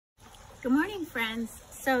Good morning, friends.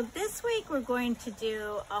 So this week we're going to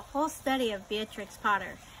do a whole study of Beatrix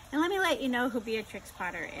Potter. And let me let you know who Beatrix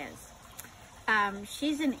Potter is.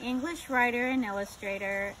 She's an English writer and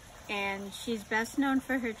illustrator, and she's best known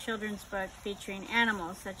for her children's book featuring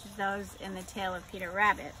animals such as those in The Tale of Peter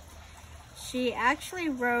Rabbit. She actually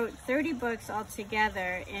wrote 30 books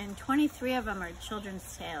altogether, and 23 of them are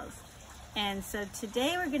children's tales. And so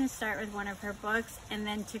today we're going to start with one of her books, and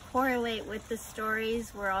then to correlate with the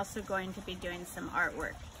stories, we're also going to be doing some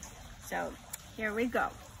artwork. So here we go.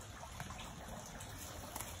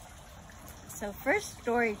 So first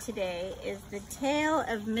story today is The Tale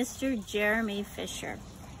of Mr. Jeremy Fisher.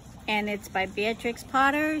 And it's by Beatrix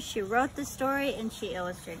Potter. She wrote the story and she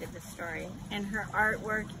illustrated the story. And her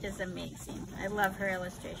artwork is amazing. I love her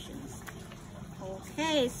illustrations.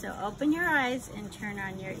 Okay, so open your eyes and turn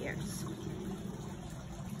on your ears.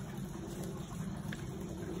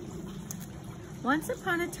 Once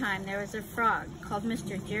upon a time, there was a frog called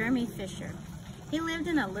Mr. Jeremy Fisher. He lived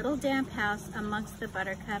in a little damp house amongst the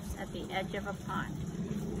buttercups at the edge of a pond.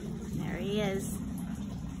 There he is.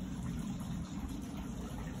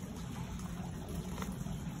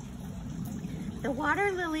 The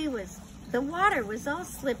water was all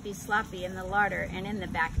slippy sloppy in the larder and in the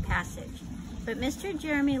back passage. But Mr.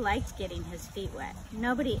 Jeremy liked getting his feet wet.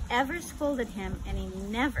 Nobody ever scolded him, and he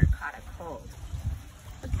never caught a cold.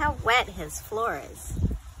 Look how wet his floor is.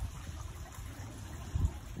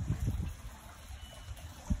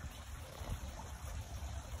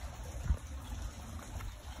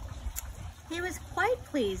 He was quite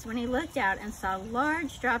pleased when he looked out and saw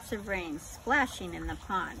large drops of rain splashing in the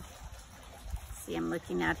pond. See him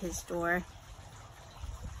looking out his door.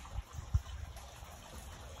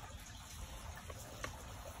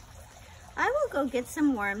 I will go get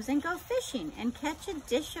some worms and go fishing and catch a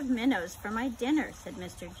dish of minnows for my dinner, said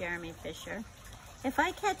Mr. Jeremy Fisher. If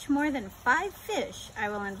I catch more than 5 fish, I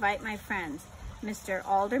will invite my friends, Mr.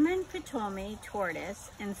 Alderman Ptolemy Tortoise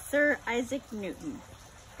and Sir Isaac Newton.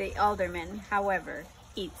 The alderman, however,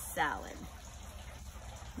 eats salad.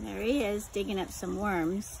 And there he is, digging up some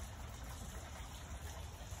worms.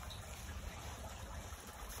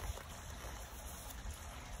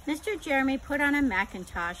 Mr. Jeremy put on a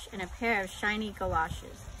mackintosh and a pair of shiny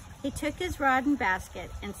galoshes. He took his rod and basket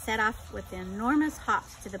and set off with enormous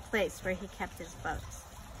hops to the place where he kept his boats.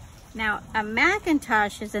 Now, a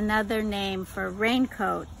mackintosh is another name for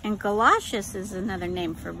raincoat, and galoshes is another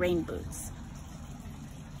name for rain boots.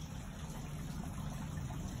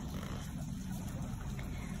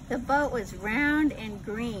 The boat was round and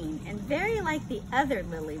green and very like the other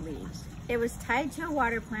lily leaves. It was tied to a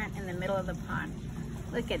water plant in the middle of the pond.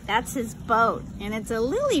 Look at, that's his boat, and it's a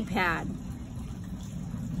lily pad.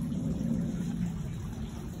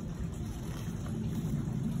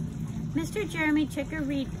 Mr. Jeremy took a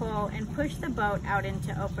reed pole and pushed the boat out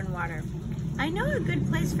into open water. I know a good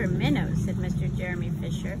place for minnows, said Mr. Jeremy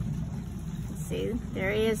Fisher. See,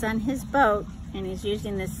 there he is on his boat, and he's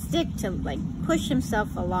using the stick to push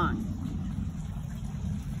himself along.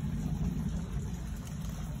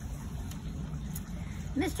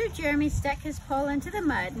 Mr. Jeremy stuck his pole into the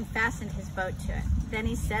mud and fastened his boat to it. Then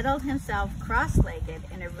he settled himself cross-legged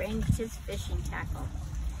and arranged his fishing tackle.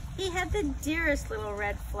 He had the dearest little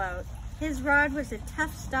red float. His rod was a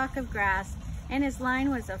tough stalk of grass, and his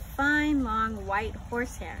line was a fine, long, white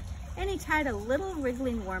horsehair, and he tied a little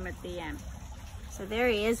wriggling worm at the end. So there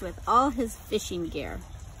he is with all his fishing gear.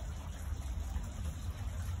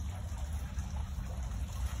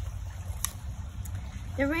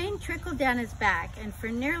 The rain trickled down his back, and for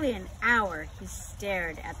nearly an hour he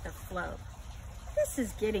stared at the float. This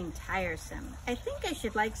is getting tiresome. I think I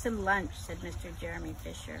should like some lunch, said Mr. Jeremy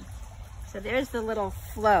Fisher. So there's the little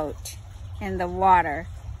float in the water.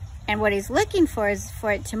 And what he's looking for is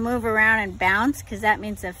for it to move around and bounce, because that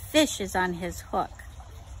means a fish is on his hook.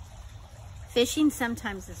 Fishing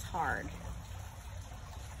sometimes is hard.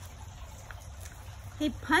 He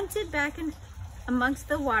punted back amongst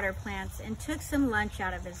the water plants and took some lunch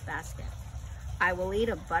out of his basket. I will eat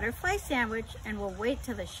a butterfly sandwich and will wait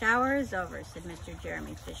till the shower is over, said Mr.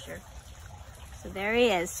 Jeremy Fisher. So there he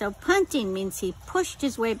is. So punting means he pushed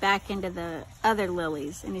his way back into the other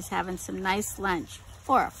lilies, and he's having some nice lunch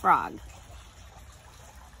for a frog.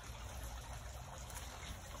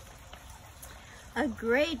 A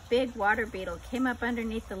great big water beetle came up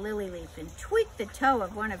underneath the lily leaf and tweaked the toe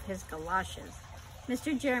of one of his galoshes.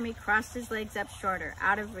 Mr. Jeremy crossed his legs up shorter,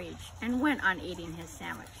 out of reach, and went on eating his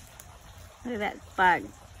sandwich. Look at that bug.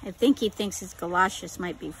 I think he thinks his galoshes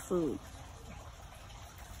might be food.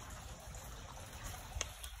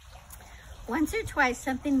 Once or twice,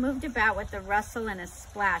 something moved about with a rustle and a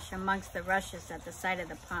splash amongst the rushes at the side of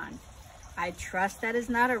the pond. "I trust that is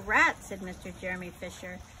not a rat," said Mr. Jeremy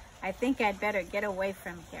Fisher. "I think I'd better get away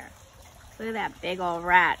from here." Look at that big old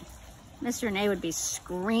rat. Miss Renee would be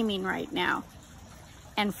screaming right now.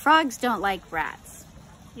 And frogs don't like rats.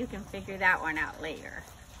 You can figure that one out later.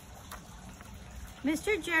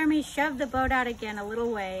 Mr. Jeremy shoved the boat out again a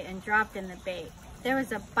little way and dropped in the bait. There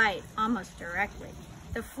was a bite almost directly.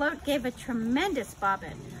 The float gave a tremendous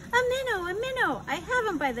bobbing. "A minnow, a minnow! I have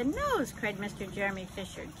him by the nose!" cried Mr. Jeremy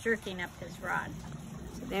Fisher, jerking up his rod.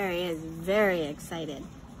 So there he is, very excited.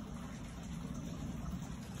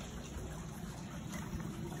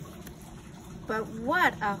 But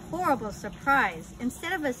what a horrible surprise!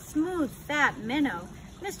 Instead of a smooth, fat minnow,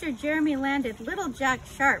 Mr. Jeremy landed little Jack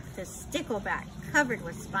Sharp, the stickleback, covered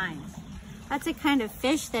with spines. That's a kind of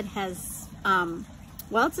fish that has,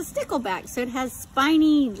 well, it's a stickleback, so it has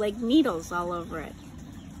spiny, like, needles all over it.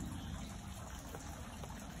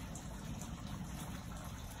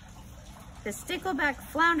 The stickleback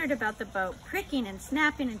floundered about the boat, pricking and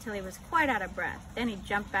snapping until he was quite out of breath. Then he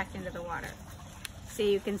jumped back into the water. So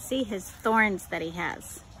you can see his thorns that he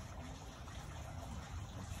has.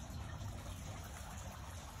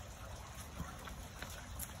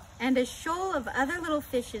 And a shoal of other little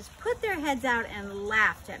fishes put their heads out and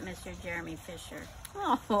laughed at Mr. Jeremy Fisher.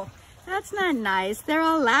 Oh, that's not nice. They're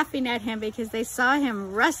all laughing at him because they saw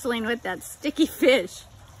him wrestling with that sticky fish.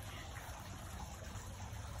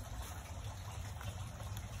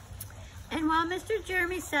 And while Mr.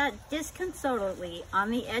 Jeremy sat disconsolately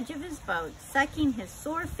on the edge of his boat, sucking his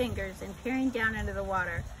sore fingers and peering down into the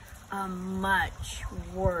water, a much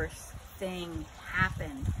worse thing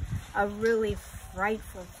happened. A really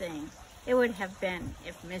frightful thing. It would have been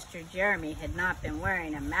if Mr. Jeremy had not been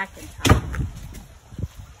wearing a Macintosh.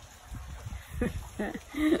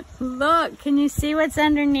 Look, can you see what's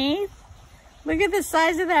underneath? Look at the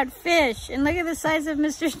size of that fish, and look at the size of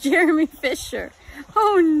Mr. Jeremy Fisher.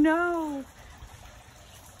 Oh no!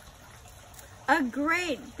 A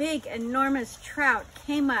great big enormous trout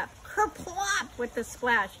came up, kerplop with the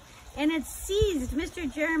splash, and it seized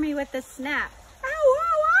Mr. Jeremy with a snap. Ow,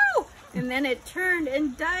 ow, ow! And then it turned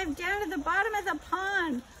and dived down to the bottom of the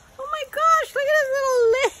pond. Oh my gosh, look at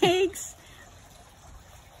his little legs!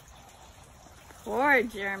 Poor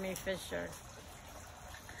Jeremy Fisher.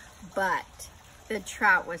 But the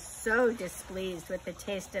trout was so displeased with the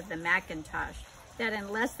taste of the Macintosh that in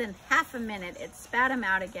less than half a minute it spat him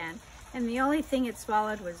out again, and the only thing it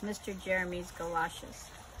swallowed was Mr. Jeremy's galoshes.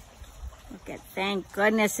 Look at, thank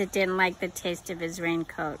goodness it didn't like the taste of his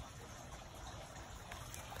raincoat.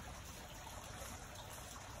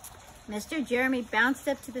 Mr. Jeremy bounced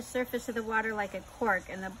up to the surface of the water like a cork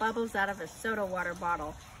and the bubbles out of a soda water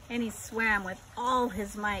bottle, and he swam with all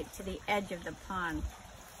his might to the edge of the pond.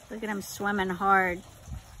 Look at him swimming hard.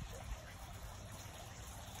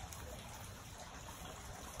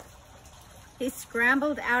 He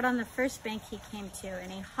scrambled out on the first bank he came to,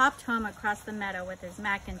 and he hopped home across the meadow with his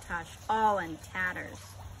Macintosh all in tatters.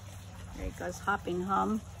 There he goes, hopping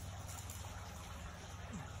home.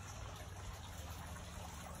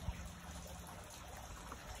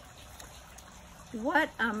 "What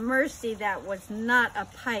a mercy that was not a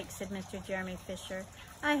pike," said Mr. Jeremy Fisher.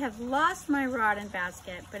 "I have lost my rod and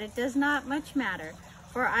basket, but it does not much matter,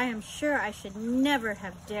 for I am sure I should never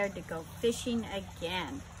have dared to go fishing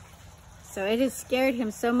again." So it has scared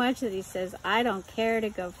him so much that he says, "I don't care to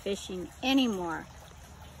go fishing anymore."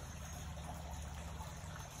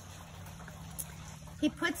 He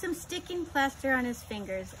put some sticking plaster on his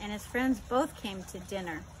fingers, and his friends both came to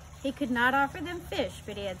dinner. He could not offer them fish,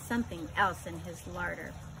 but he had something else in his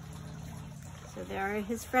larder. So there are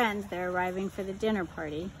his friends. They're arriving for the dinner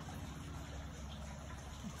party.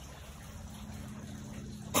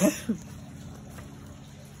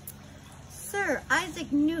 Sir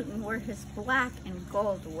Isaac Newton wore his black and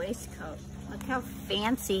gold waistcoat. Look how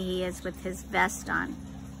fancy he is with his vest on.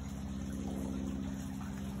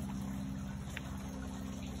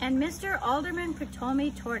 And Mr. Alderman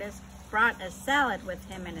Ptolemy Tortoise brought a salad with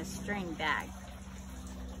him in a string bag.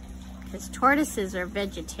 Because tortoises are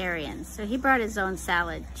vegetarians, so he brought his own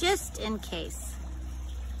salad just in case.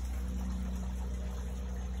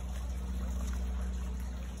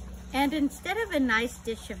 And instead of a nice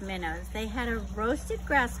dish of minnows, they had a roasted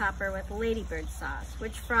grasshopper with ladybird sauce,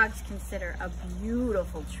 which frogs consider a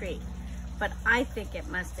beautiful treat. But I think it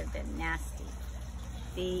must have been nasty.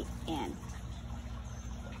 The end.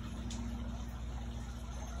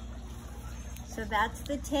 So that's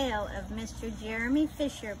the tale of Mr. Jeremy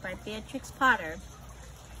Fisher by Beatrix Potter.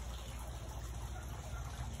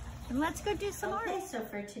 And let's go do some art. Okay, so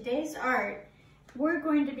for today's art, we're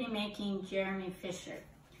going to be making Jeremy Fisher.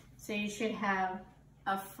 So you should have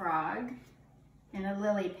a frog, frog and a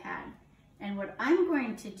lily pad. And what I'm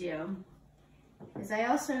going to do is I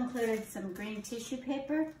also included some green tissue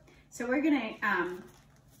paper. So we're gonna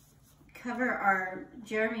cover our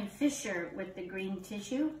Jeremy Fisher with the green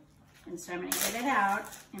tissue. And so I'm gonna get it out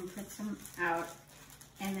and put some out.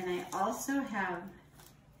 And then I also have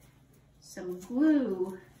some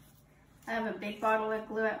glue. I have a big bottle of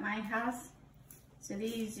glue at my house. So the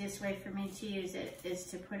easiest way for me to use it is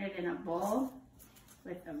to put it in a bowl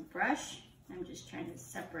with a brush. I'm just trying to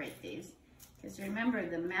separate these. Because remember,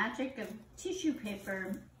 the magic of tissue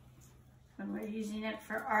paper when we're using it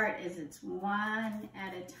for art is it's one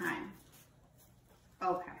at a time.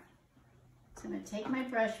 Okay. So I'm going to take my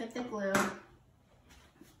brush with the glue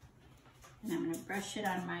and I'm going to brush it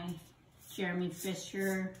on my Jeremy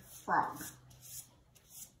Fisher frog.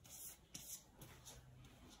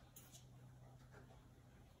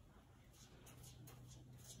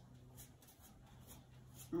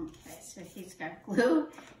 Okay, so he's got glue,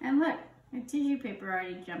 and look, my tissue paper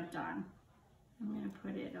already jumped on. I'm going to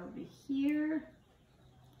put it over here,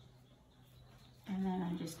 and then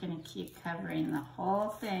I'm just going to keep covering the whole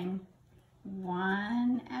thing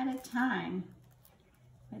one at a time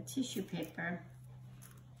with tissue paper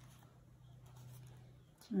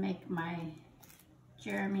to make my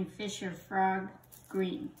Jeremy Fisher frog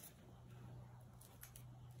green.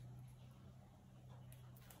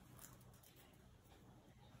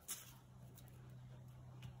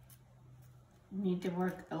 Need to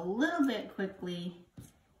work a little bit quickly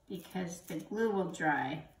because the glue will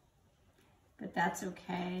dry, but that's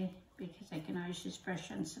okay because I can always just brush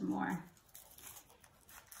on some more.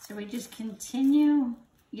 So we just continue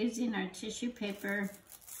using our tissue paper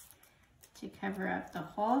to cover up the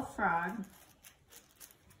whole frog.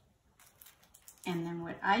 And then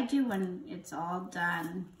what I do when it's all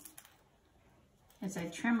done is I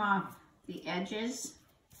trim off the edges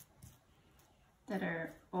that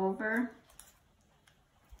are over,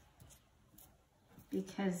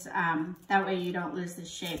 because that way you don't lose the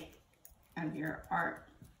shape of your art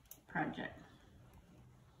project.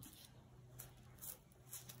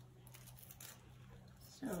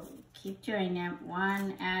 So keep doing it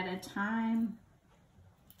one at a time.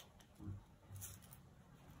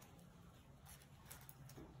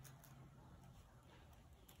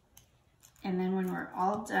 And then when we're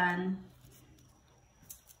all done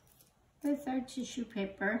with our tissue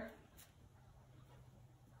paper,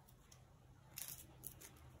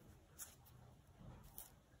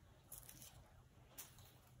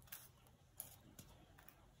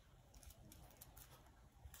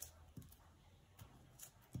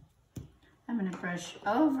 I'm going to brush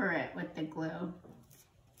over it with the glue,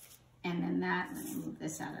 and then let me move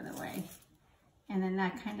this out of the way, and then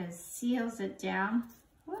that kind of seals it down.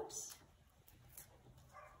 Whoops.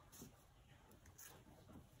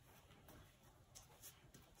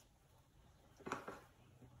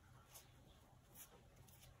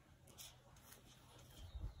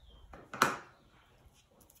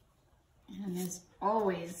 And as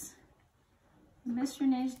always, Miss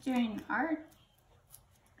Renee's doing art,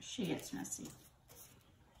 she gets messy.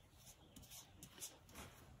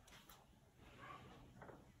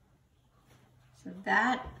 So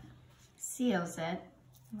that seals it.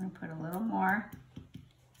 I'm going to put a little more.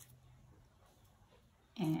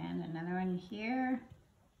 And another one here.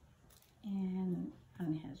 And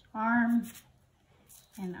on his arm.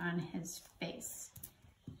 And on his face.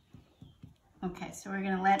 Okay, so we're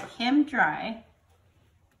going to let him dry.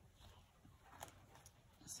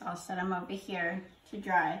 So I'll set him over here to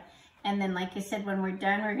dry. And then, like I said, when we're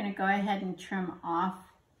done, we're going to go ahead and trim off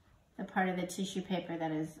the part of the tissue paper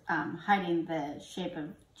that is hiding the shape of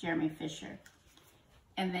Jeremy Fisher.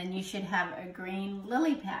 And then you should have a green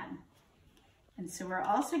lily pad. And so we're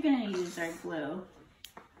also going to use our glue.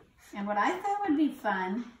 And what I thought would be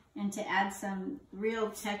fun, and to add some real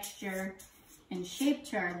texture and shape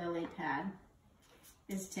to our lily pad,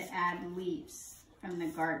 is to add leaves from the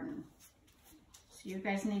garden. So you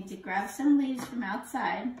guys need to grab some leaves from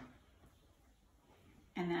outside,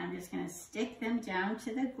 and then I'm just going to stick them down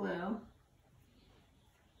to the glue.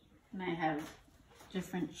 And I have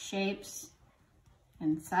different shapes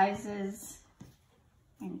and sizes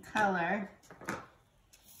and color.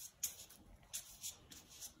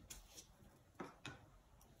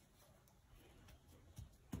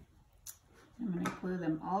 I'm going to glue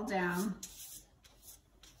them all down.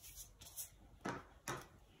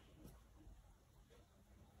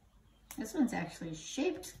 This one's actually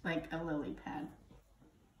shaped like a lily pad.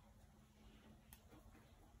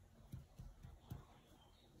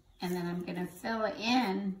 And then I'm going to fill it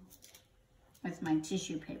in with my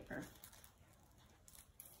tissue paper.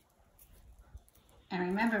 And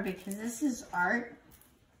remember, because this is art,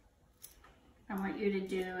 I want you to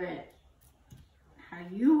do it how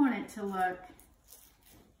you want it to look,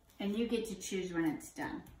 and you get to choose when it's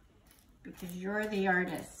done, because you're the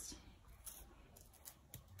artist.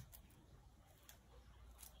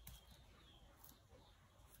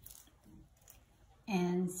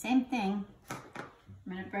 And same thing, I'm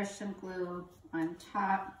gonna brush some glue on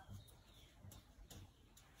top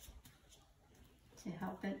to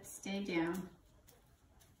help it stay down.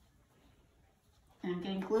 And I'm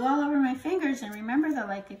getting glue all over my fingers, and remember though,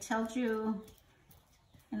 like I told you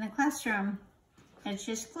in the classroom, it's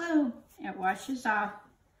just glue. It washes off.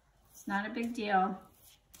 It's not a big deal.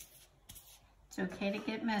 It's okay to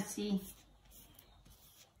get messy.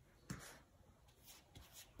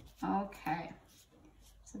 Okay,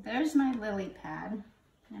 so there's my lily pad.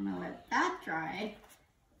 I'm gonna let that dry.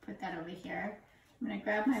 Put that over here. I'm gonna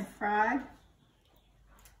grab my frog,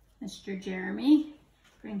 Mr. Jeremy,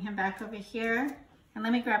 bring him back over here. And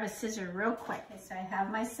let me grab a scissor real quick. Okay, so I have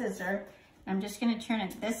my scissor. I'm just gonna turn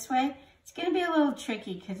it this way. It's gonna be a little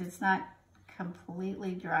tricky because it's not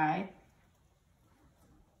completely dry.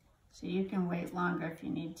 So you can wait longer if you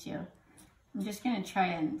need to. I'm just gonna try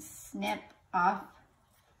and snip off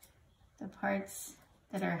the parts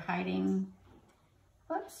that are hiding,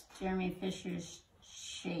 whoops, Jeremy Fisher's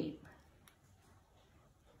shape.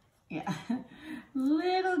 Yeah,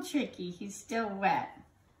 little tricky, he's still wet,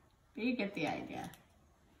 but you get the idea.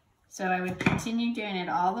 So I would continue doing it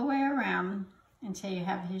all the way around until you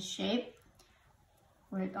have his shape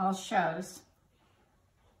where it all shows.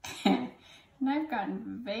 And I've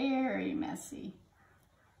gotten very messy.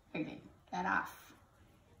 Okay, that off.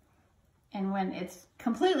 And when it's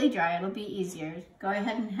completely dry, it'll be easier. Go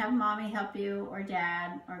ahead and have mommy help you, or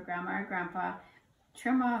dad, or grandma or grandpa.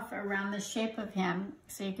 Trim off around the shape of him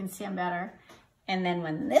so you can see him better. And then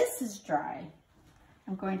when this is dry,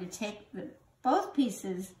 I'm going to take both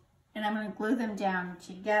pieces and I'm going to glue them down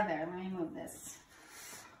together. Let me move this,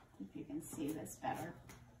 if you can see this better.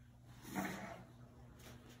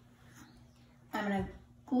 I'm going to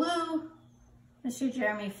glue Mr.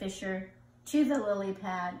 Jeremy Fisher to the lily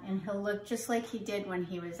pad, and he'll look just like he did when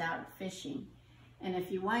he was out fishing. And if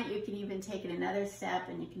you want, you can even take it another step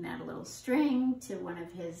and you can add a little string to one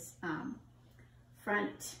of his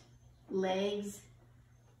front legs,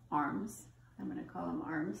 arms. I'm gonna call them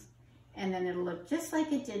arms. And then it'll look just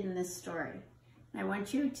like it did in this story. And I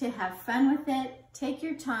want you to have fun with it. Take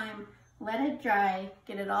your time, let it dry,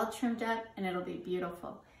 get it all trimmed up, and it'll be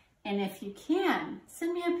beautiful. And if you can,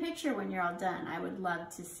 send me a picture when you're all done. I would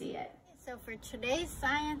love to see it. So for today's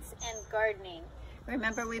science and gardening,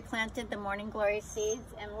 remember we planted the morning glory seeds,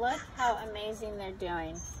 and look how amazing they're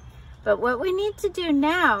doing. But what we need to do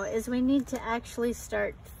now is we need to actually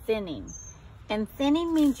start thinning. And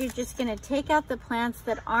thinning means you're just gonna take out the plants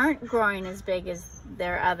that aren't growing as big as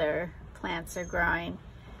their other plants are growing,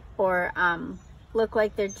 or look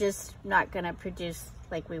like they're just not gonna produce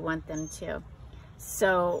like we want them to.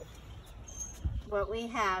 So what we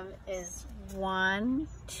have is 1,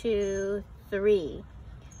 2, 3.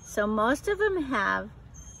 So most of them have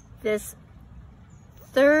this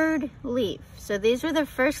third leaf. So these were the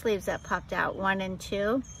first leaves that popped out, 1 and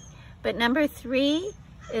 2. But number 3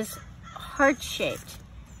 is heart-shaped.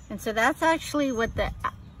 And so that's actually what the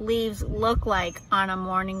leaves look like on a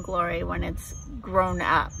morning glory when it's grown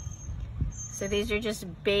up. So these are just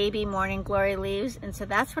baby morning glory leaves. And so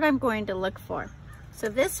that's what I'm going to look for. So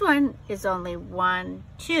this one is only 1,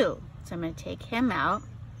 2. So I'm going to take him out.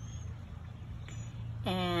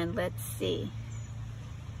 And let's see.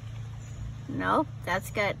 Nope, that's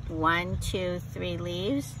got 1, 2, 3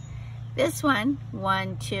 leaves. This one,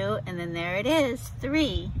 1, 2, and then there it is,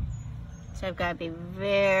 3. So I've got to be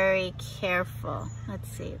very careful. Let's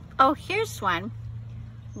see. Oh, here's one.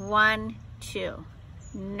 1, 2.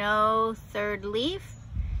 No third leaf.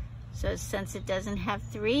 So since it doesn't have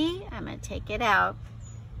 3, I'm going to take it out.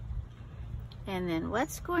 And then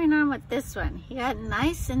what's going on with this one? He got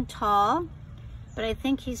nice and tall, but I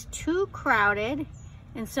think he's too crowded.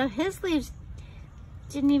 And so his leaves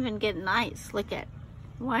didn't even get nice. Look at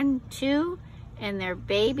 1, 2, and they're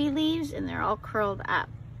baby leaves and they're all curled up.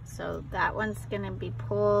 So that one's gonna be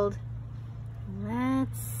pulled.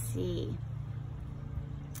 Let's see.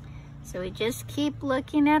 So we just keep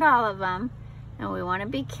looking at all of them, and we wanna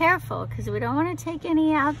be careful because we don't wanna take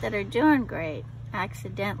any out that are doing great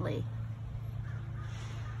accidentally.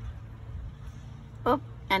 Oh,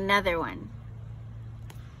 another one.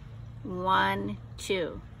 1,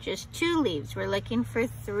 2, just 2 leaves. We're looking for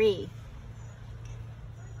 3.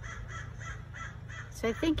 So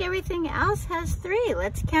I think everything else has 3.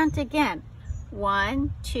 Let's count again.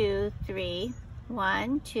 1, 2, 3.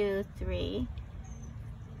 1, 2, 3.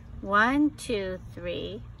 1, 2,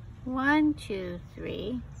 3. 1, 2,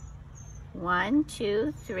 3. 1,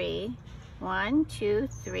 2, 3. 1, 2,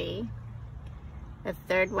 3. The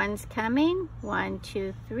third one's coming. 1,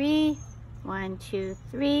 2, 3. 1, 2,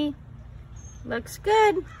 3. Looks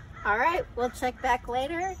good. All right, we'll check back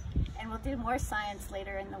later and we'll do more science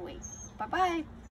later in the week. Bye-bye.